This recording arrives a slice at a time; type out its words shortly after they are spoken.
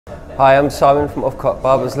Hi, I'm Simon from Off Cut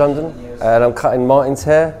Barbers London, and I'm cutting Martin's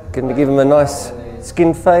hair. Going to give him a nice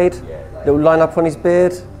skin fade, little line up on his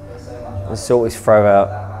beard, and sort his throw out.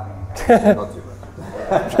 Not too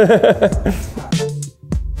bad.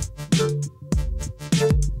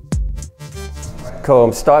 Cool,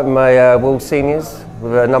 I'm starting my wool seniors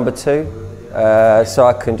with a number 2, so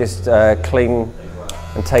I can just clean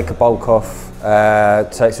and take a bulk off,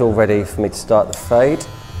 so it's all ready for me to start the fade.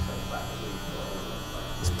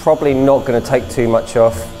 It's probably not going to take too much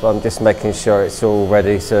off, but I'm just making sure it's all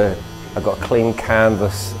ready, so I've got a clean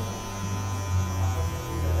canvas.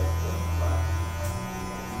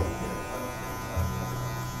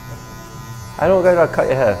 How long ago did I cut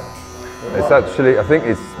your hair? It's actually, I think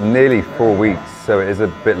it's nearly 4 weeks, so it is a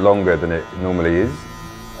bit longer than it normally is.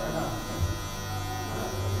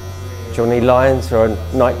 Do you want any lines or a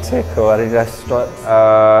night tick or Adidas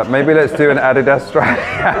stripes? Maybe let's do an Adidas stripe.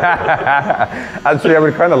 Actually, I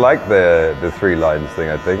would kind of like the 3 lines thing,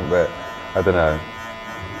 I think, but I don't know.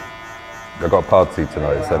 I've got a party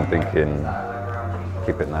tonight, so I'm thinking,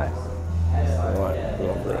 keep it nice. Right,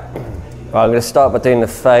 lovely. Right, I'm going to start by doing the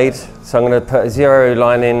fade. So I'm going to put a 0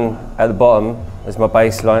 line in at the bottom as my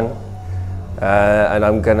baseline. And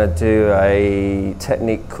I'm going to do a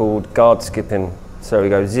technique called guard skipping. So we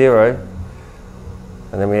go 0,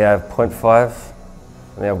 and then we have 0.5,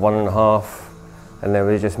 and we have 1.5, and then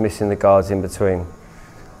we're just missing the guards in between.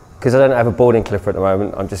 Because I don't have a balding clipper at the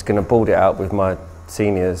moment, I'm just going to bald it out with my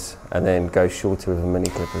seniors and then go shorter with the mini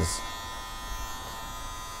clippers.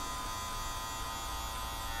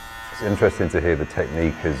 It's interesting to hear the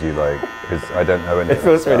technique as you like, because I don't know anything. It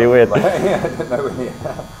feels really weird. Like, yeah, I don't know any.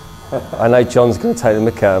 I know John's going to take the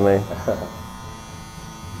mick out of me.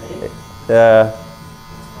 Yeah.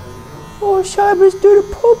 Oh, Shabbos, do the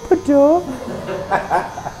pompadour.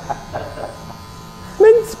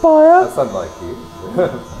 Minspire. That sounds like you.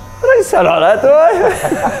 I don't sound like that, do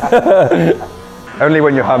I? Only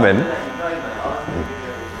when you're humming.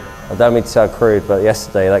 I don't mean to sound crude, but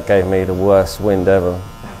yesterday that gave me the worst wind ever.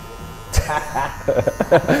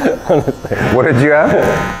 What did you have?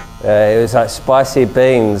 It was like spicy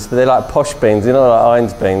beans, but they're like posh beans, you know, like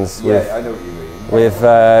Heinz beans. Yeah, I know what you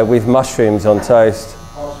mean. With mushrooms on toast.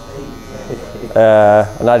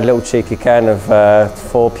 And I had a little cheeky can of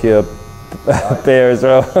 4 Pure beer as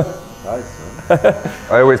well. Nice, man.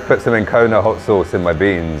 I always put some Kona hot sauce in my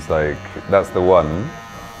beans, like that's the one.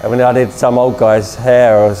 And when I did some old guy's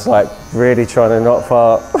hair, I was like really trying to not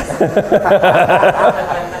fart.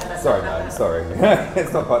 Sorry, man, sorry.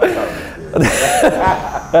 It's not part of the challenge.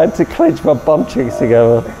 I had to clench my bum cheeks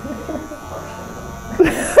together.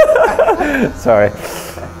 Sorry.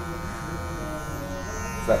 It's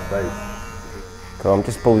that face. Cool, I'm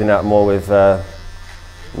just balding out more with my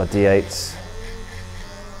D8s.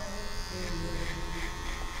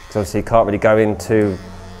 So obviously you can't really go into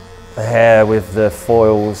the hair with the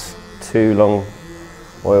foils too long,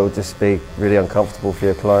 or it'll just be really uncomfortable for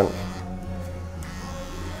your client.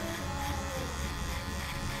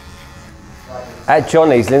 At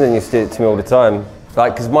Johnny's, Lyndon used to do it to me all the time.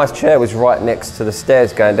 Like, because my chair was right next to the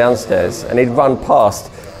stairs going downstairs, and he'd run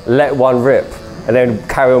past, let one rip, and then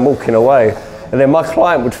carry on walking away. And then my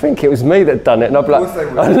client would think it was me that done it, and I'd be like,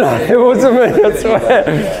 oh no, it wasn't me, I swear.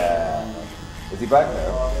 Yeah. Is he back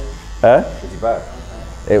now? Huh? Is he back?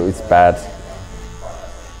 It was bad.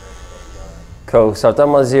 Cool, so I've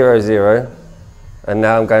done my 0-0, and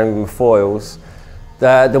now I'm going with my foils.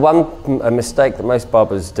 The one mistake that most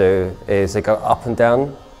barbers do is they go up and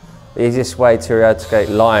down. The easiest way to eradicate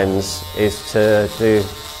lines is to do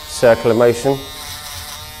circular motion.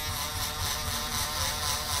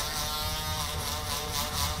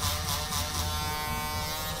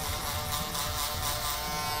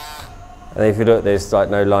 And if you look, there's like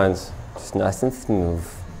no lines, just nice and smooth,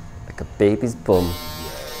 like a baby's bum.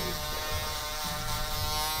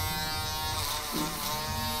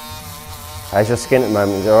 How's your skin at the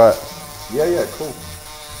moment? Is it alright? Yeah, cool.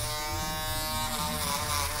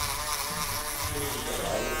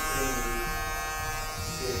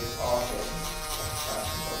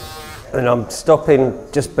 And I'm stopping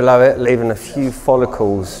just below it, leaving a few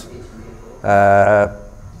follicles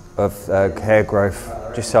of hair growth,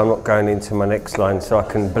 just so I'm not going into my next line, so I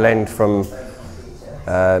can blend from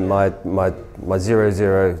my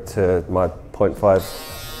 0-0 to my 0.5.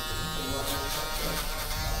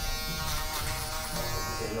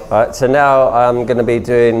 Alright, so now I'm going to be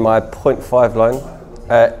doing my 0.5 line.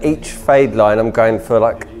 Each fade line I'm going for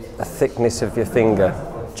like a thickness of your finger,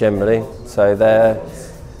 generally. So there,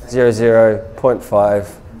 0-0, 0.5,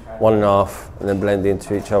 1.5, and then blend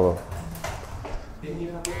into each other.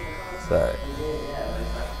 So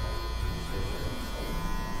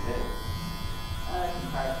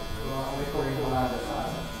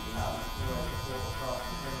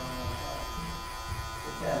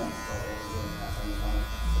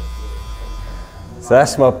So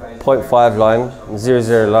that's my 0.5 line,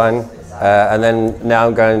 0, line, and then now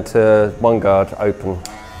I'm going to 1 guard open.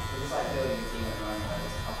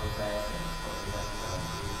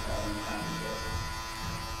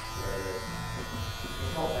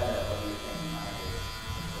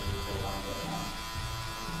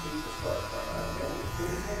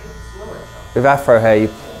 With afro hair, you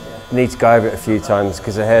need to go over it a few times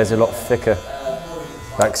because the hair's a lot thicker.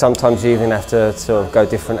 Like sometimes you even have to sort of go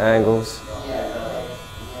different angles.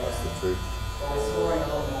 That's the truth.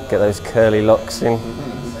 Get those curly locks in.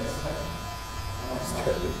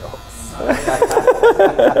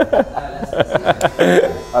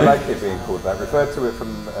 I like it being called that. Refer to it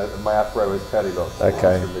from my afro as curly locks.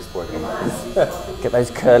 Okay. From this point on. Get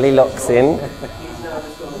those curly locks in.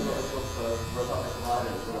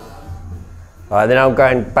 Alright, then I'm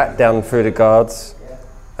going back down through the guards,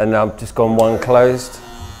 and I've just gone 1 closed,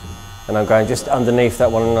 and I'm going just underneath that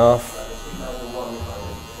 1.5.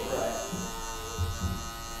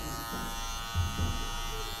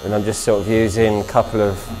 And I'm just sort of using a couple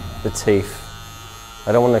of the teeth.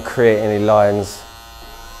 I don't want to create any lines.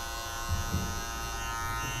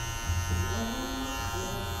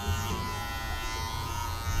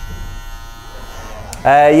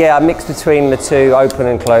 Yeah, I mix between the 2, open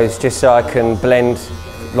and closed, just so I can blend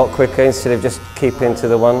a lot quicker instead of just keeping to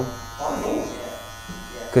the 1.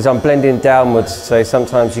 Because I'm blending downwards, so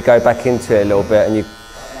sometimes you go back into it a little bit and you're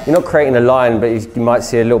not creating a line, but you might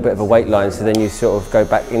see a little bit of a weight line, so then you sort of go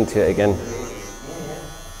back into it again.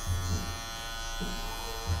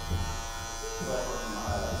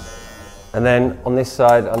 And then on this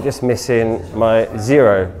side, I'm just missing my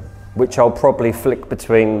 0. Which I'll probably flick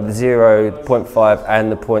between the 0, 0.5 and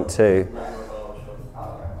the 0.2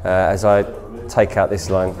 as I take out this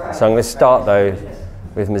line. So I'm going to start though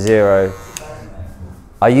with my 0.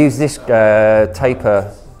 I use this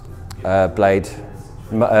taper blade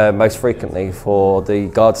most frequently for the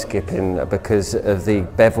guard skipping because of the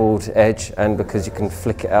beveled edge and because you can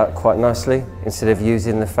flick it out quite nicely instead of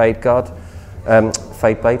using the fade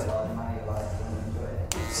blade.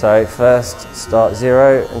 So first start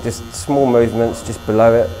 0 and just small movements just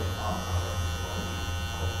below it.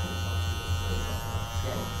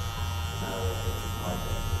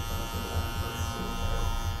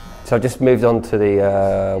 So I've just moved on to the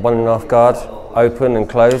 1.5 guard, open and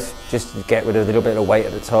close, just to get rid of a little bit of weight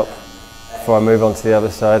at the top before I move on to the other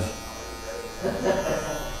side.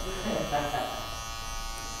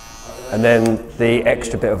 And then the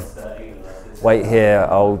extra bit of weight here,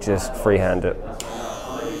 I'll just freehand it.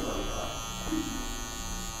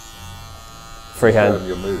 Freehand.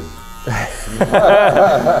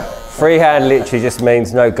 Freehand literally just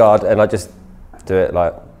means no guard, and I just do it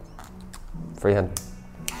like freehand.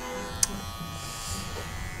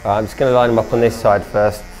 I'm just going to line them up on this side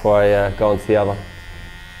first before I go on to the other.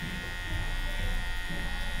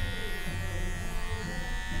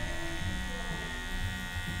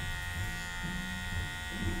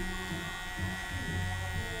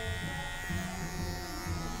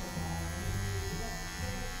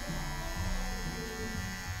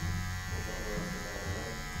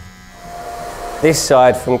 This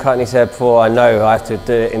side, from cutting his hair before, I know I have to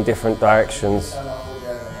do it in different directions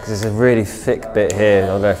because there's a really thick bit here. I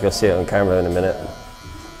don't know if you'll see it on camera in a minute.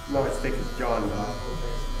 Not as thick as John,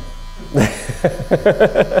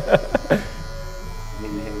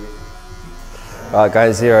 Right,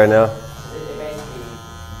 going 0 now.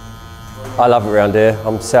 I love it around here.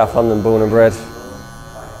 I'm South London born and bred.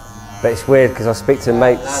 But it's weird because I speak to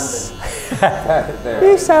mates.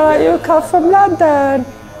 You sound like you come from London.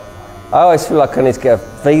 I always feel like I need to get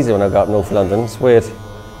a visa when I go up North London. It's weird.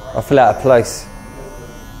 I feel out of place.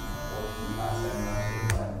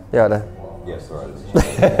 Yeah, there. Yes, all right.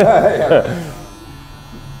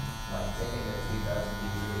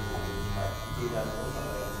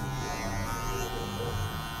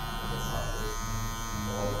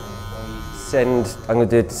 I'm going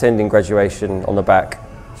to do a descending graduation on the back.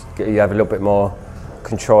 You have a little bit more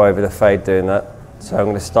control over the fade doing that. So I'm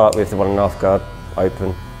going to start with the 1.5 guard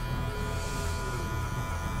open.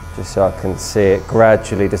 Just so I can see it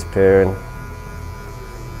gradually disappearing.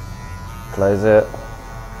 Close it,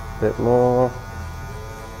 a bit more.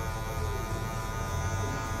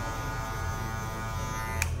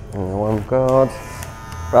 And 1 guard.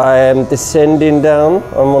 I am descending down.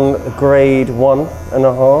 I'm on grade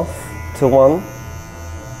 1.5 to 1.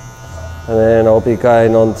 And then I'll be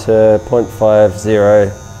going on to 0.5,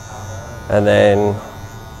 0, and then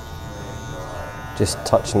just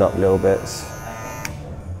touching up little bits.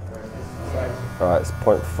 Right, it's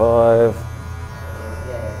 0.5.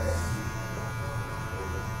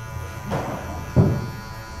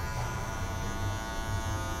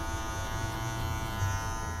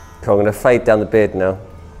 Cool, I'm going to fade down the beard now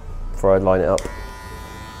before I line it up.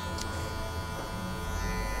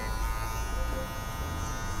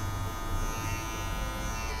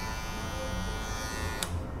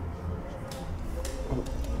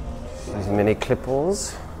 These mini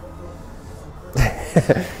clippers.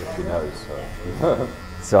 She knows, so.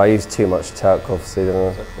 So I use too much talc, obviously, don't I?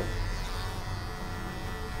 Exactly.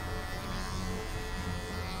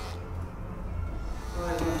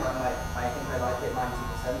 I think I like it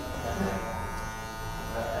 90%.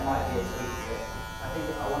 It might be a tweak, but I think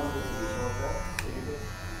I wanted it to be shorter.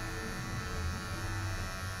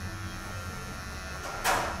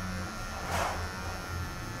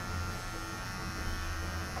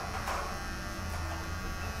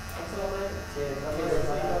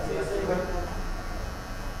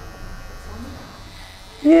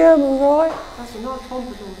 Yeah, I'm alright. That's a nice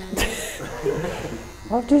pompadour.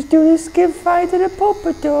 I'll just do this skin fade to the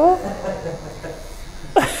pompadour.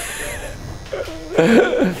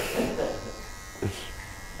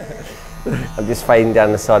 I'm just fading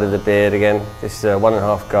down the side of the beard again. This is a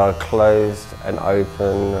 1.5 guard closed and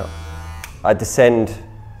open. I descend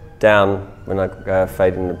down when I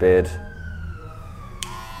fade in the beard.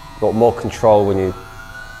 Got more control when you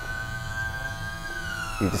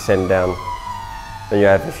descend down than you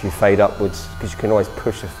have if you fade upwards, because you can always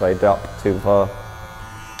push a fade up too far.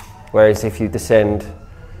 Whereas if you descend,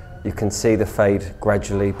 you can see the fade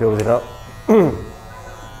gradually building up. I'm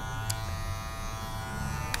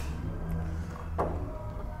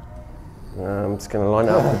just going to line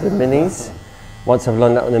it up with the minis. Once I've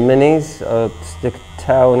lined up with the minis, I'll stick a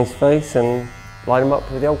towel on his face and line him up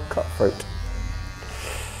with the old cutthroat.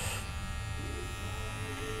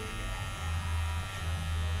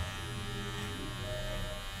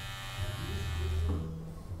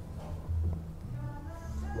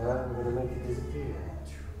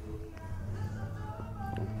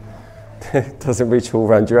 It doesn't reach all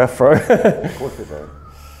around your afro. Of course it does.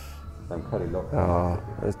 I'm pretty locked. Oh,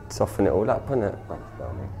 soften it all up, isn't it? Thanks,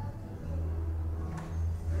 darling.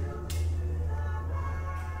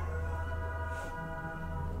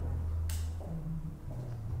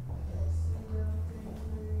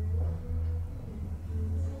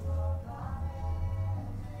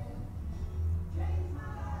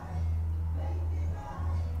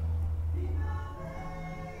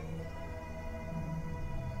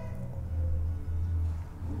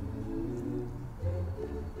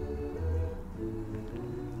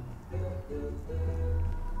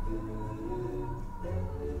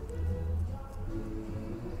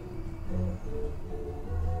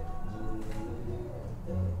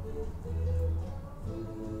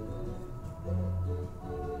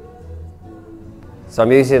 So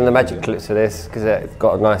I'm using the magic clips for this because it's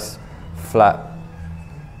got a nice flat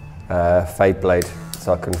fade blade,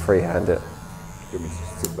 so I can freehand it. Do you want me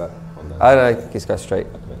to sit back on that? I don't know, just go straight,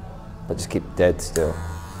 Okay. but just keep dead still.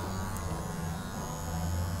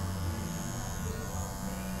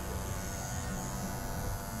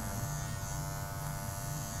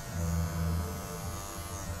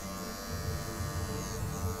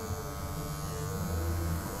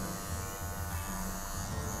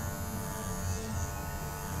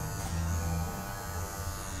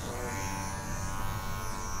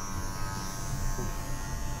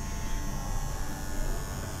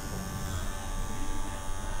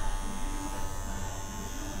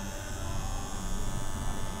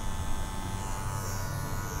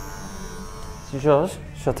 George,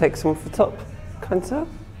 shall I take some off the top, kind of? Do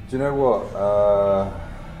you know what?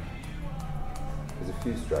 There's a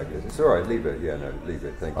few stragglers. It's all right. Leave it. Yeah, no, leave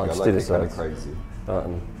it. Thank you. I'll I just like do it this kind of side. crazy.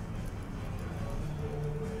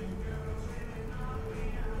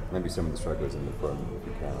 Maybe some of the stragglers in the front, if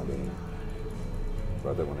you can. I don't know. But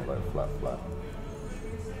I don't want it like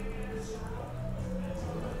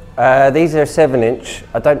flat. These are 7-inch.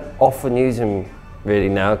 I don't often use them really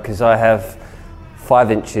now because I have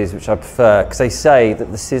 5 inches, which I prefer, because they say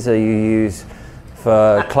that the scissor you use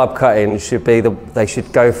for club cutting should be they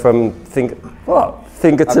should go from finger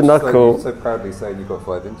to knuckle. You're so proudly saying you've got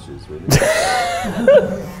 5 inches, really.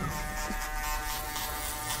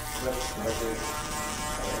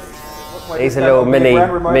 These are little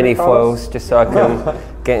mini foils, just so I can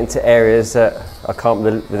get into areas that I can't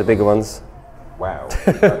with the bigger ones. Wow,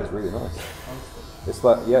 that is really nice. It's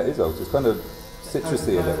like, yeah, it is old. It's kind of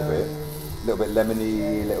citrusy a little bit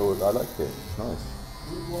lemony, I like it. It's nice.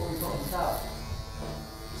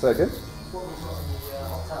 Say again?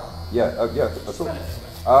 Yeah, yeah, that's all.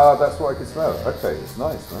 That's what I can smell. Okay, it's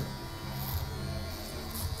nice, man.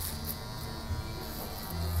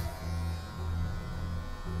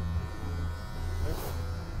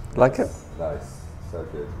 Like it? Nice, so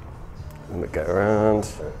good. I'm gonna go around.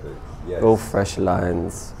 Perfect. Yes. All fresh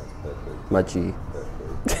lines. Mudgy.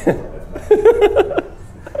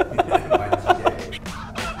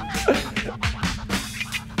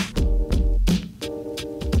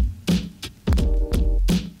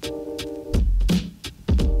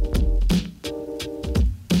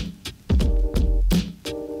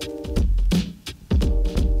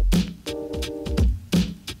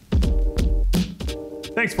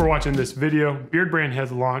 Thanks for watching this video. Beardbrand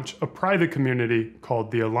has launched a private community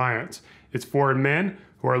called The Alliance. It's for men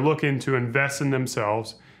who are looking to invest in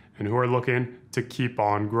themselves and who are looking to keep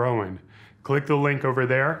on growing. Click the link over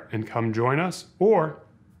there and come join us, or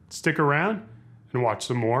stick around and watch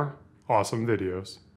some more awesome videos.